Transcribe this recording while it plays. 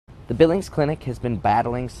The Billings Clinic has been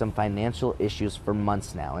battling some financial issues for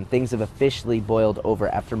months now, and things have officially boiled over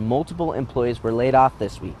after multiple employees were laid off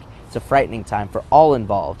this week. It's a frightening time for all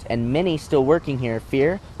involved, and many still working here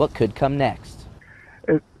fear what could come next.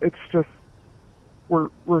 It's just we're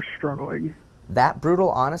struggling. That brutal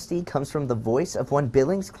honesty comes from the voice of one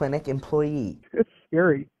Billings Clinic employee. It's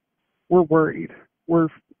scary. We're worried. We're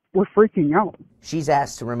freaking out. She's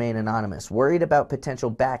asked to remain anonymous, worried about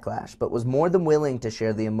potential backlash, but was more than willing to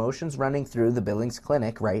share the emotions running through the Billings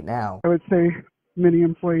Clinic right now. I would say many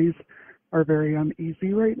employees are very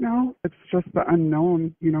uneasy right now. It's just the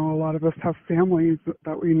unknown. You know, a lot of us have families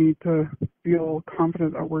that we need to feel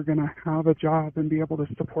confident that we're going to have a job and be able to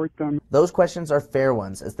support them. Those questions are fair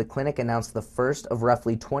ones, as the clinic announced the first of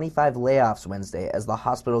roughly 25 layoffs Wednesday as the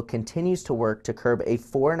hospital continues to work to curb a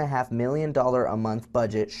 $4.5 million a month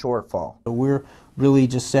budget shortfall. We're really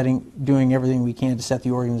just doing everything we can to set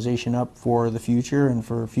the organization up for the future and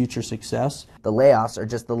for future success. The layoffs are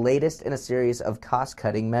just the latest in a series of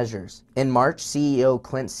cost-cutting measures. In March, CEO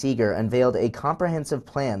Clint Seeger unveiled a comprehensive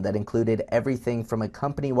plan that included everything from a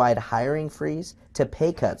company-wide hiring freeze to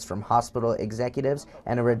pay cuts from hospital executives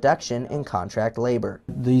and a reduction in contract labor.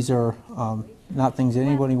 These are not things that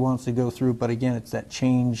anybody wants to go through, but again, it's that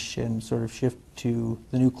change and sort of shift to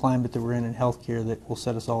the new climate that we're in healthcare that will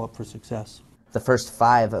set us all up for success. The first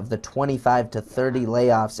 5 of the 25 to 30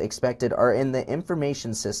 layoffs expected are in the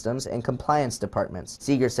information systems and compliance departments.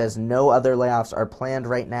 Seeger says no other layoffs are planned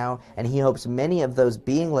right now, and he hopes many of those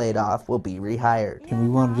being laid off will be rehired. And we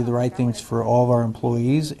want to do the right things for all of our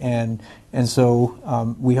employees, and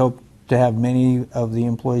so we hope to have many of the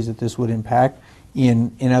employees that this would impact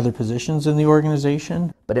in other positions in the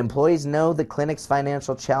organization. But employees know the clinic's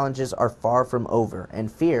financial challenges are far from over and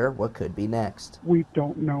fear what could be next. We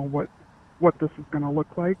don't know what this is going to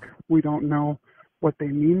look like. We don't know what they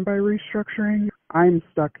mean by restructuring. I'm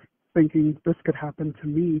stuck thinking this could happen to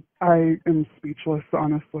me. I am speechless,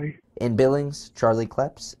 honestly. In Billings, Charlie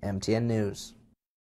Kleps, MTN News.